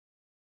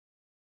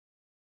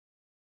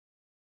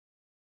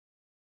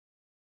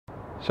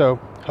So,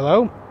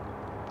 hello.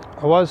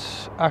 I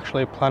was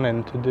actually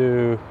planning to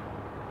do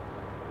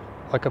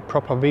like a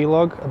proper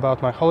vlog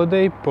about my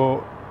holiday,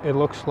 but it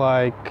looks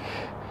like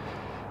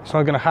it's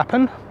not gonna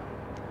happen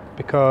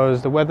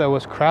because the weather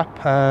was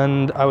crap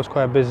and I was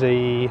quite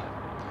busy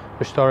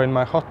restoring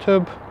my hot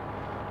tub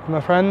with my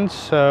friends,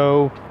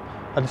 so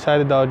I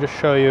decided I'll just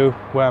show you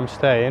where I'm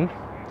staying.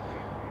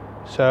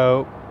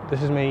 So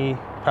this is my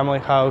family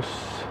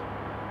house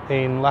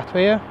in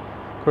Latvia.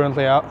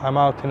 Currently I'm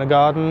out in the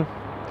garden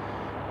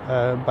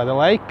by the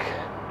lake,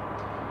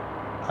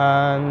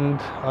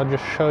 and I'll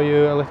just show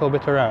you a little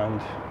bit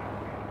around.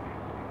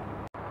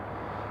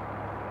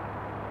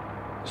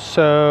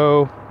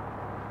 So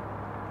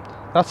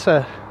that's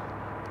a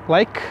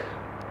lake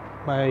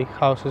my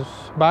house is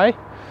by.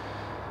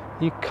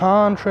 You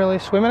can't really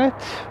swim in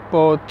it,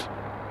 but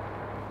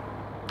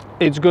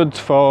it's good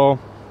for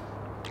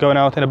going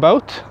out in a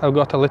boat. I've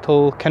got a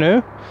little canoe,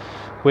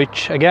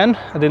 which again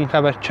I didn't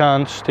have a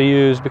chance to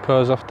use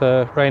because of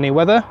the rainy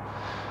weather,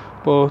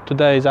 but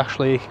today is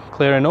actually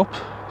clearing up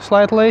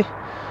slightly,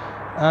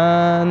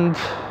 and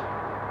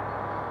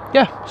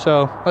yeah,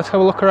 so let's have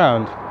a look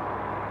around.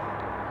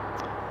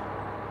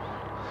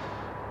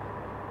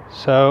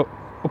 So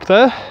up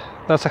there,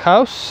 that's a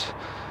house.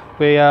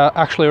 We are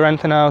actually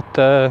renting out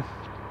the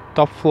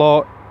top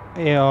floor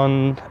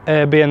on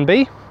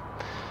Airbnb,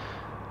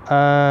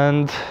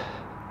 and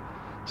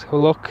let's have a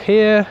look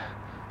here.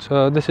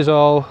 So this is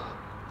all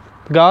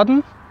the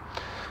garden.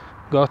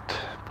 Got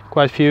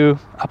quite a few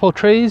apple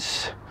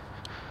trees,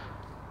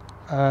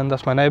 and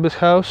that's my neighbor's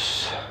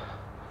house,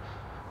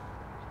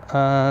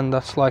 and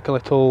that's like a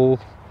little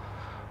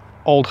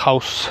old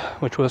house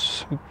which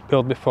was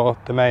built before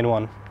the main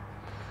one.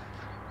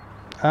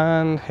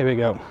 And here we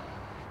go.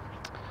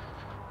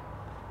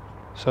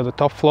 So the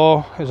top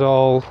floor is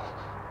all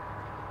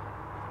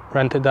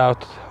rented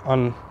out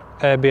on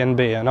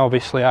Airbnb, and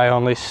obviously I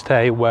only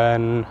stay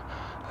when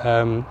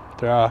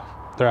there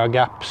are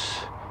gaps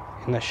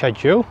in the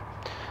schedule.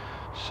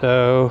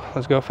 So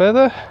let's go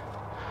further,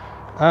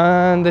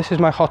 and this is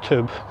my hot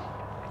tub.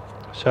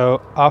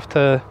 So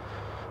after,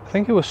 I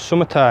think it was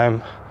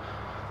summertime,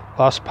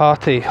 last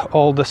party,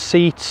 all the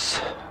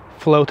seats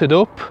floated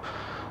up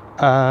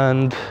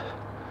and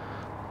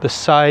the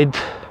side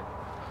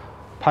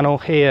panel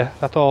here,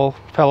 that all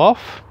fell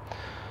off,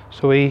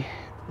 so we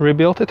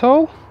rebuilt it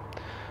all.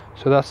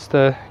 So that's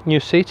the new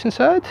seats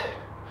inside,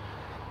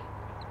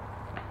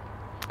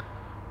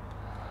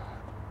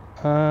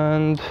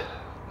 and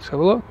let's have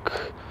a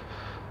look.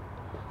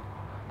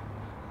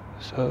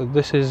 So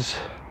this is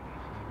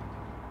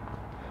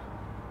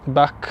the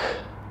back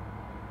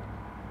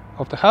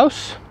of the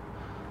house.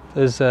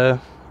 There's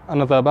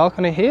another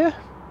balcony here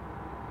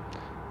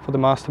for the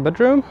master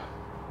bedroom.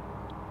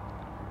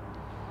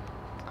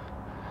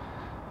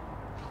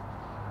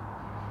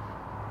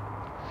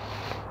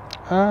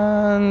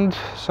 And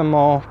some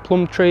more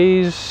plum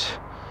trees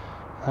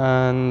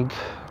and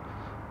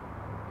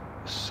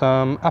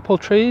some apple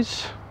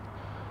trees.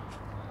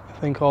 I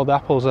think all the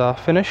apples are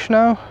finished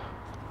now.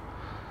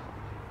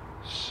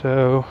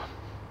 So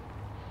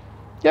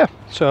yeah,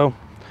 so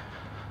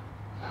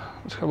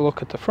let's have a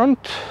look at the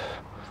front.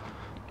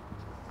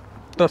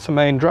 That's the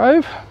main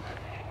drive.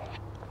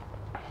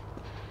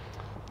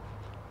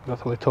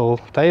 Got a little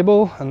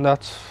table, and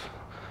that's,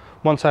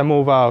 once I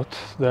move out,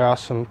 there are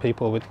some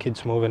people with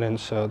kids moving in,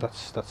 so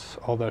that's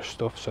all their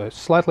stuff. So it's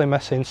slightly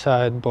messy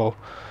inside, but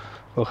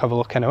we'll have a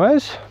look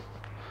anyways.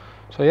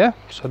 So yeah,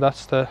 so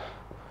that's the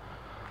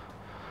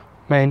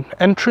main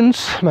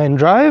entrance, main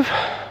drive.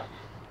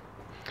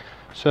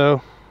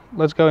 So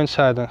let's go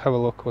inside and have a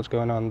look what's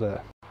going on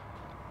there.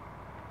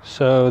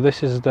 So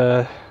this is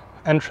the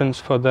entrance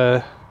for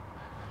the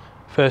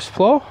first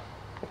floor.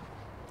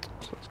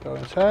 So let's go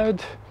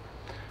inside.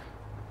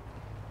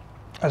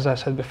 As I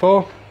said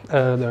before,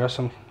 there are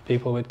some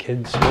people with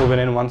kids moving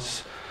in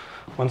once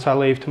I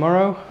leave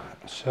tomorrow,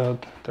 so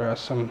there are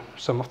some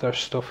of their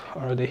stuff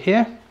already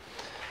here.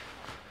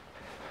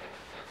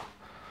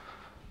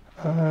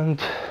 And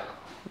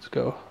let's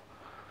go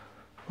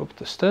up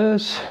the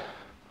stairs.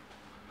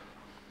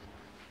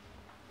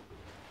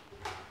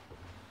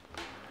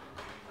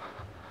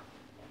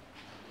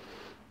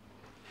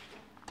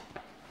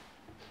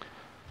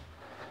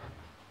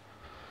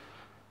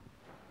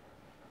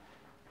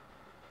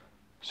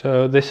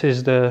 So this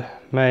is the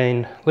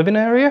main living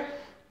area.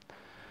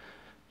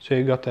 So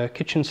you've got the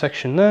kitchen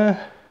section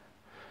there,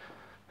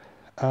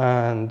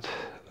 and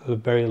a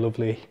very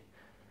lovely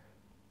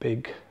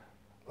big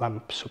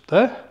lamps up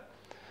there.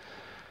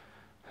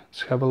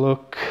 Let's have a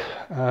look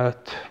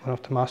at one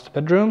of the master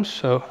bedrooms.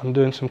 So I'm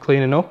doing some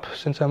cleaning up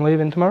since I'm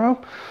leaving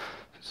tomorrow.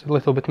 It's a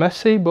little bit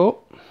messy, but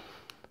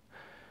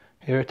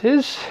here it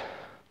is.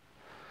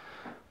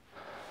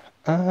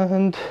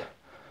 And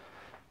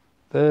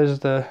there's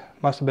the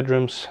master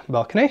bedroom's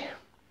balcony,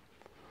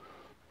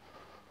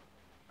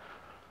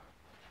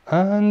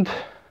 and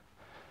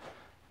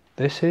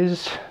this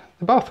is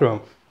the bathroom.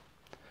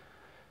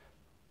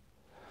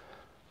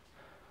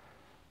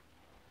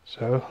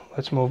 So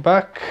let's move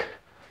back.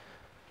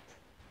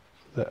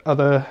 the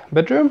other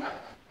bedroom.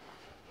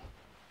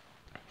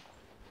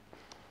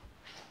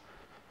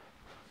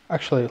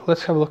 Actually,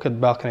 let's have a look at the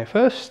balcony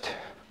first.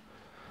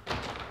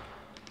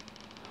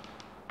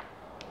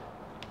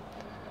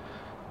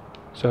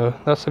 So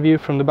that's the view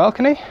from the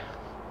balcony.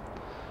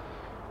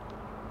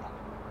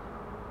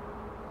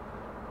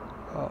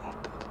 I'll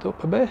tilt it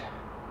up a bit.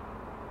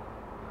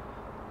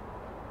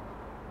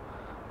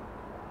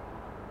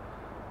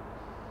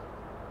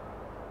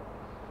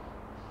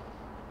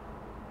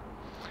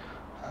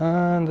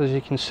 And as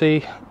you can see,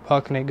 the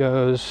balcony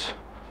goes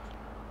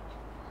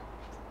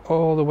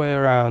all the way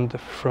around the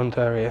front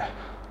area.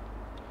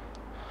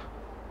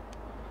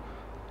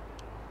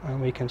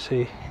 And we can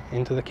see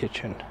into the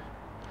kitchen.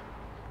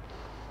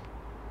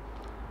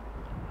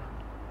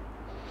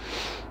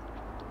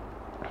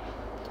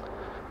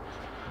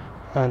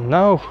 And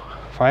now,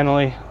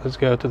 finally, let's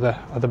go to the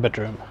other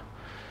bedroom.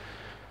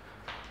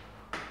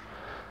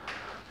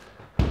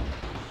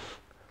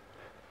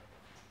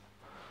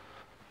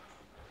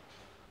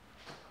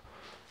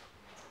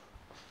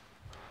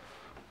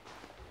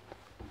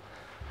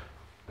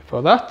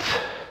 For that,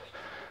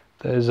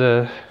 there's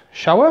a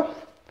shower.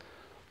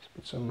 Let's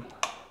put some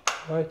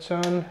lights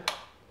on.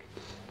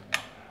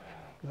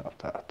 Not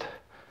that.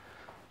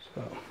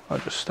 So I'll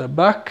just step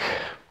back.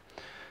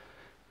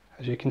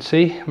 As you can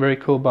see, very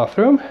cool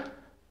bathroom.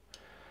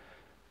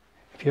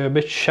 If you're a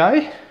bit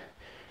shy,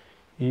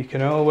 you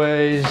can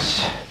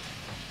always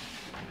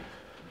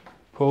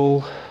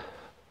pull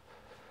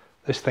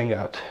this thing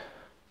out.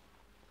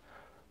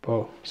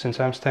 But since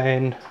I'm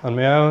staying on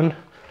my own,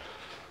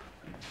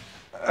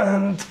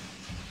 and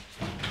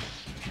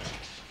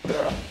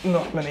there are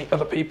not many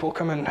other people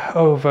coming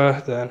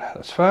over, then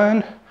that's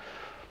fine.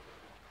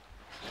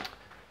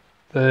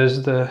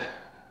 There's the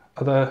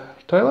other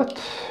toilet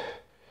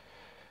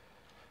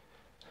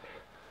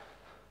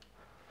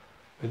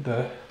with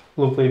the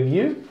lovely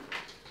view.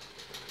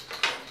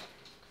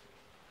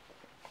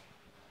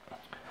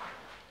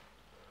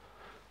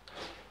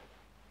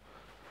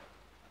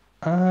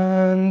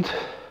 And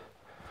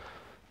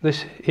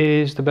this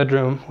is the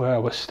bedroom where I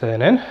was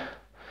staying in.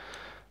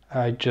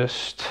 I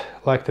just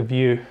like the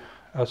view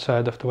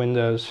outside of the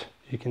windows.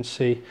 You can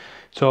see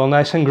it's all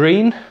nice and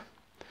green.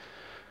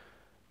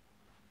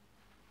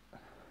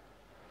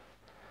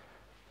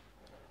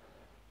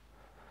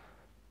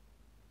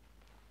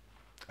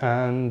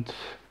 And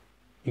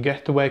you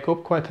get to wake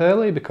up quite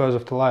early because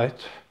of the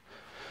light.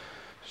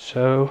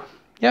 So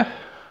yeah,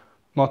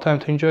 more time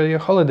to enjoy your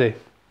holiday.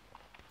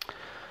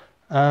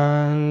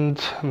 And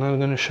I'm not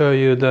going to show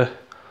you the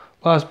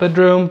last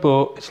bedroom,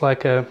 but it's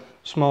like a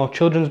small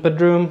children's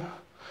bedroom,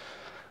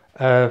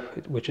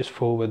 which is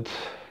full with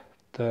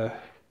the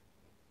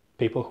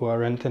people who are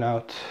renting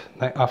out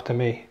after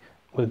me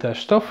with their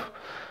stuff.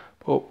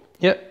 But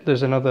yeah,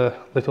 there's another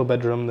little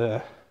bedroom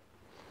there.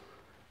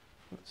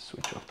 Let's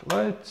switch off the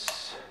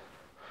lights.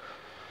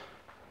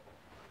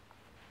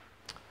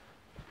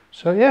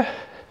 So yeah,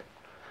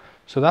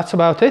 so that's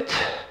about it.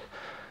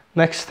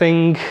 Next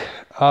thing,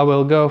 I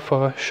will go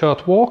for a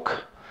short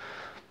walk.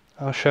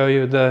 I'll show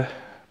you the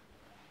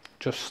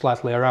just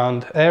slightly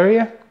around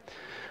area.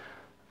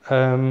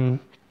 And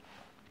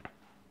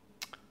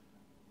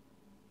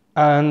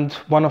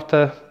one of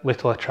the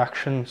little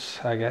attractions,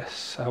 I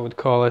guess I would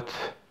call it,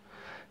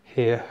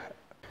 here.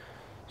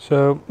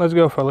 So let's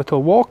go for a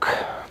little walk.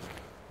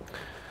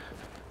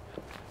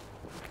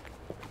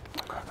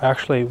 I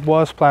actually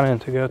was planning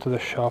to go to the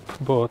shop,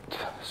 but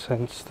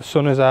since the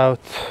sun is out,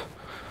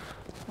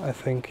 I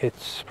think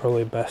it's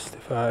probably best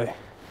if I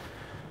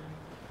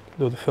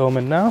do the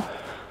filming now.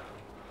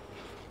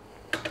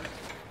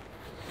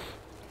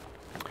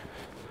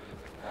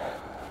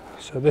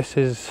 So this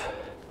is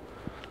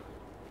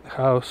the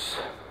house,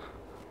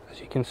 as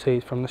you can see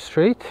it from the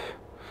street.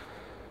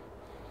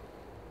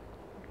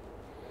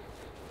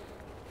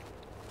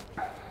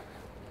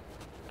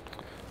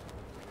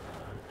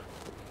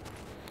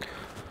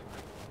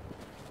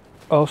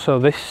 Also,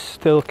 this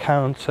still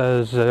counts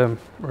as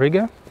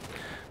Riga,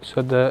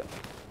 so the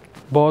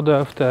border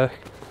of the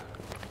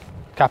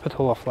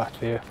capital of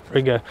Latvia,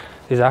 Riga,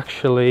 is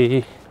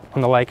actually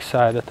on the lake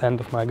side at the end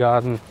of my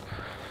garden.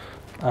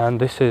 And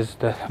this is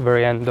the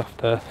very end of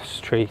the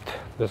street.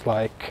 There's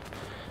like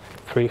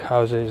 3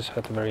 houses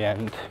at the very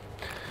end.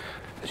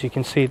 As you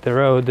can see, the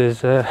road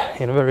is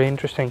in a very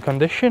interesting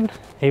condition.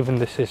 Even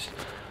this is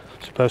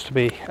supposed to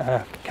be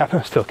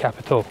still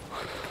capital.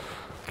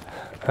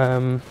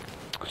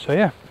 So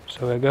yeah,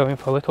 so we're going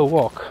for a little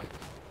walk.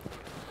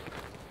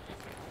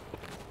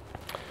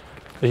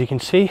 As you can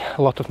see,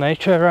 a lot of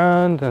nature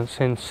around, and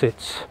since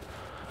it's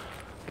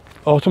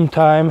autumn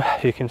time,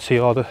 you can see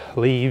all the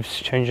leaves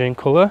changing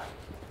colour.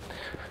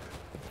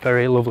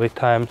 Very lovely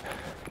time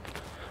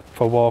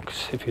for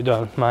walks if you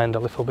don't mind a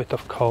little bit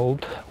of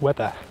cold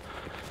weather.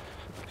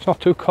 It's not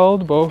too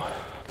cold, but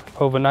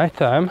overnight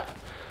time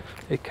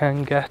it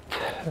can get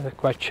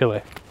quite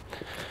chilly.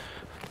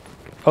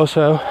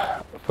 Also,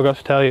 I forgot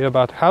to tell you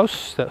about the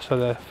house. So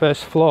the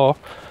first floor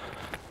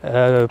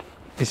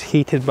is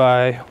heated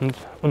by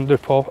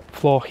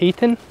underfloor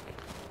heating,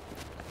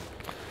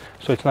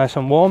 so it's nice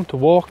and warm to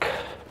walk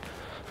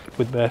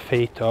with bare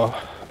feet or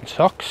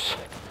socks.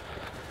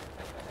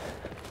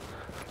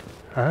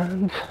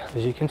 And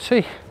as you can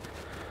see,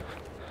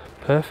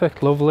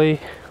 perfect, lovely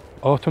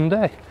autumn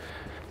day.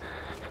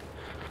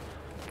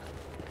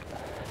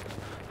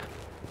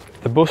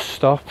 The bus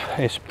stop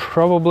is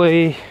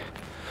probably,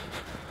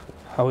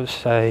 I would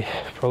say,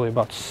 probably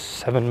about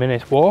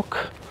 7-minute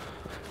walk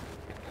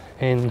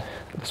in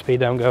the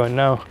speed I'm going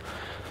now.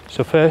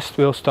 So first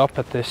we'll stop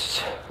at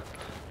this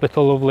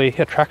little lovely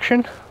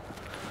attraction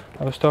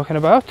I was talking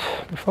about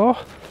before,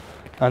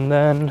 and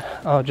then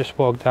I'll just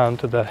walk down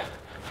to the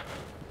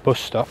bus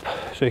stop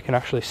so you can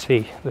actually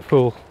see the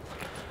full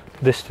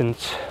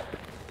distance.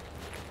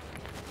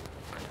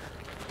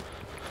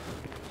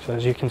 So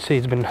as you can see,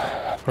 it's been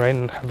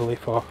raining heavily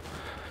for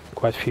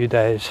quite a few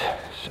days,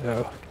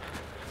 so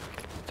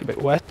it's a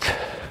bit wet.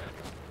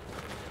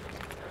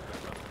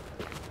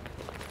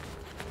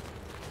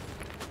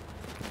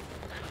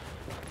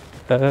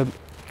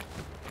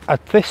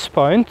 At this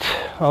point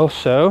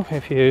also,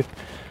 if you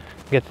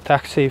get a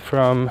taxi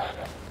from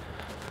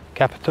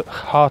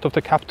heart of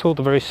the capital,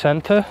 the very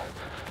center,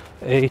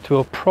 it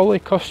will probably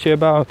cost you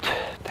about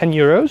 10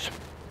 euros.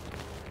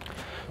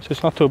 So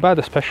it's not too bad,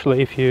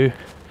 especially if you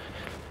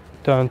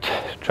don't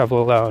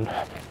travel alone.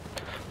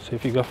 So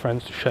if you've got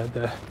friends to share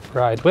the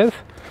ride with.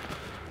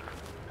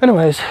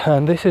 Anyways,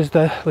 and this is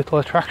the little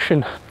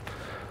attraction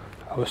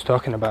I was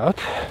talking about.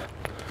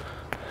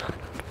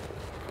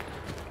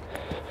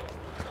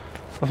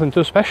 Nothing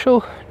too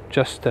special,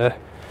 just a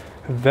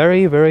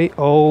very, very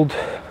old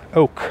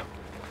oak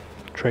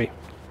tree.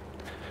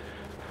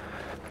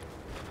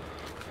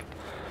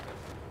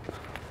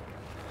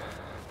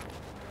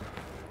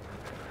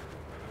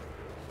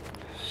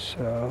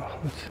 So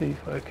let's see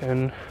if I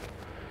can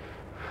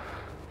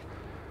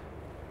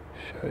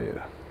show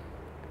you.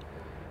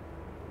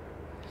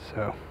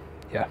 So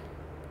yeah,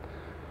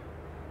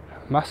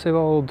 massive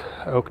old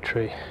oak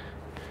tree.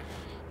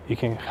 You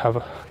can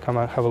come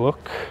and have a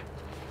look.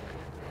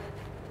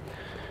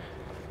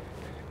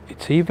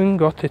 It's even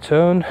got its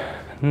own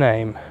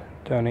name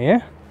down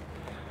here.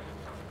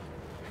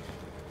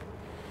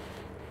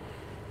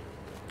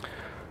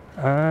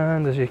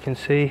 And as you can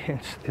see,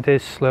 it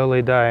is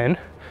slowly dying.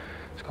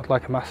 It's got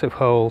like a massive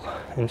hole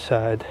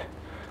inside.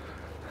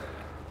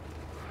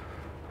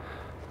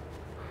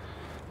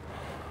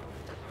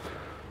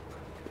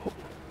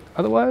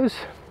 Otherwise,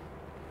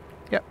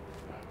 yeah,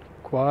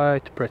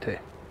 quite pretty.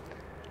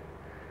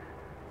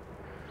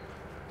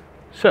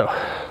 So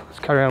let's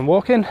carry on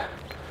walking.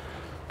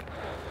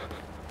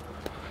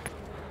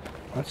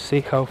 Let's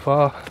see how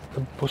far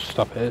the bus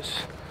stop is.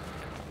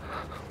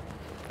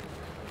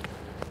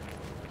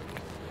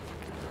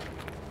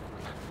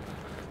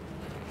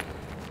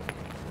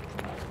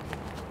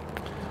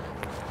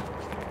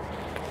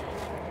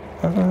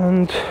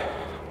 And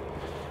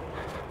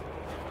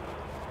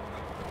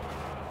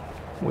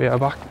we are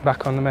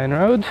back on the main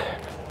road.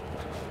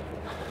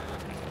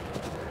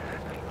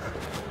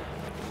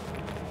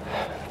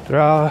 There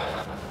are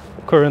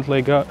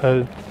currently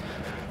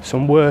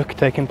some work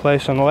taking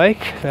place on the lake.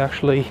 They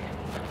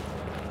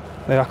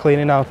are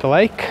cleaning out the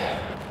lake,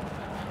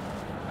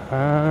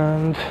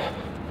 and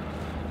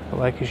the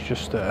lake is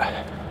just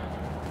there.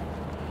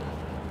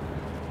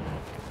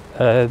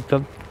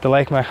 The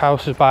lake my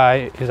house is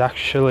by is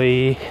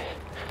actually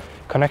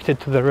connected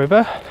to the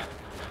river,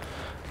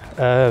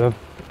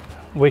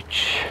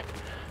 which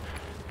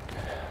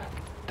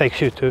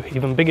takes you to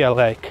even bigger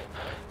lake.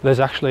 There's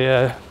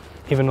actually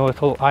even a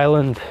little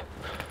island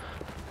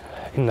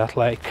in that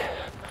lake.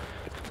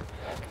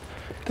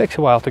 It takes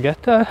a while to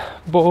get there,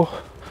 but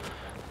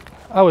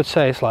I would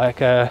say it's like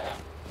a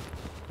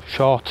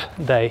short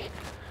day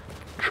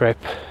trip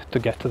to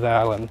get to the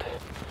island.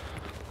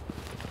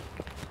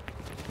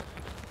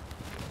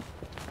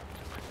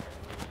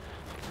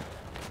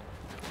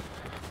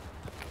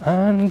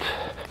 And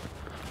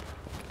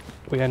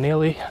we are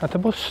nearly at the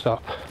bus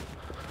stop.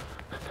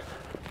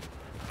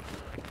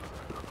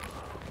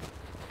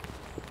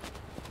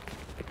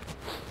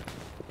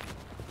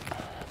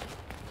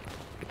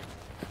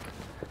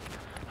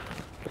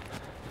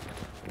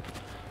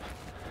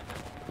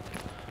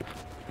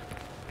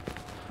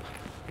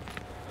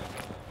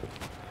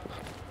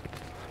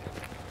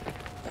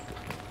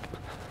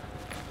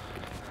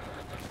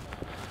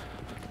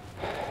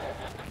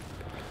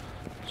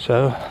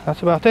 So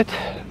that's about it.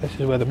 This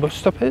is where the bus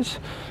stop is.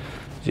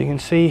 As you can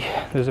see,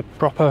 there's a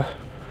proper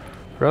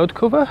road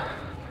cover.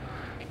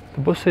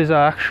 The buses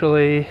are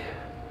actually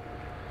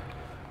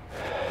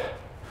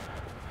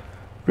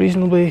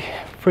reasonably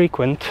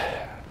frequent,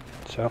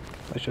 so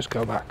let's just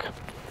go back.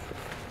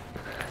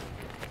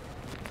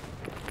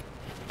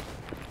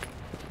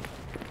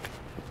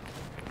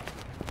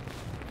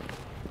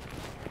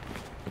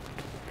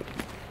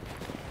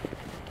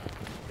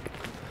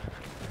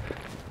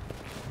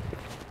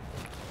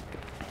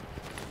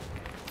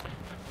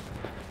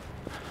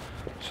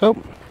 So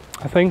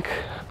I think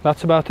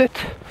that's about it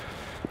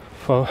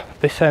for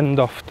this end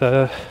of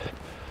the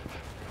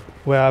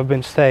where I've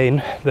been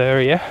staying, the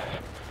area.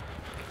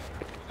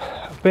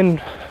 I've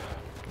been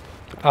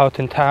out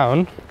in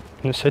town,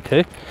 in the city,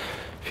 a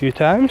few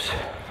times.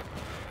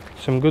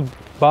 Some good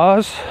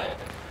bars,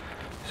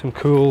 some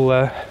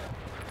cool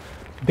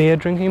beer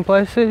drinking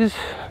places,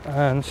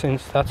 and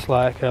since that's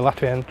like a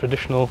Latvian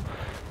traditional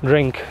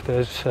drink,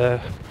 there's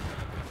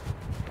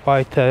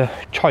quite a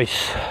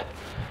choice.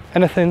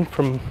 Anything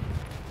from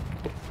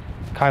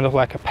kind of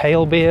like a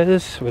pale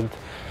beers with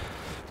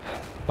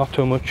not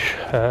too much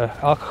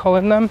alcohol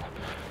in them,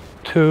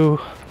 to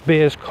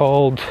beers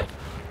called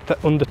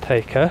the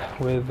Undertaker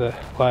with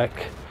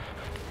like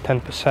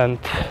 10%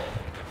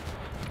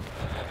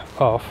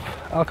 of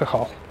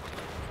alcohol.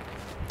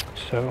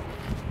 So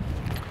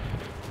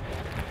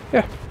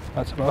yeah,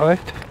 that's about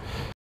it.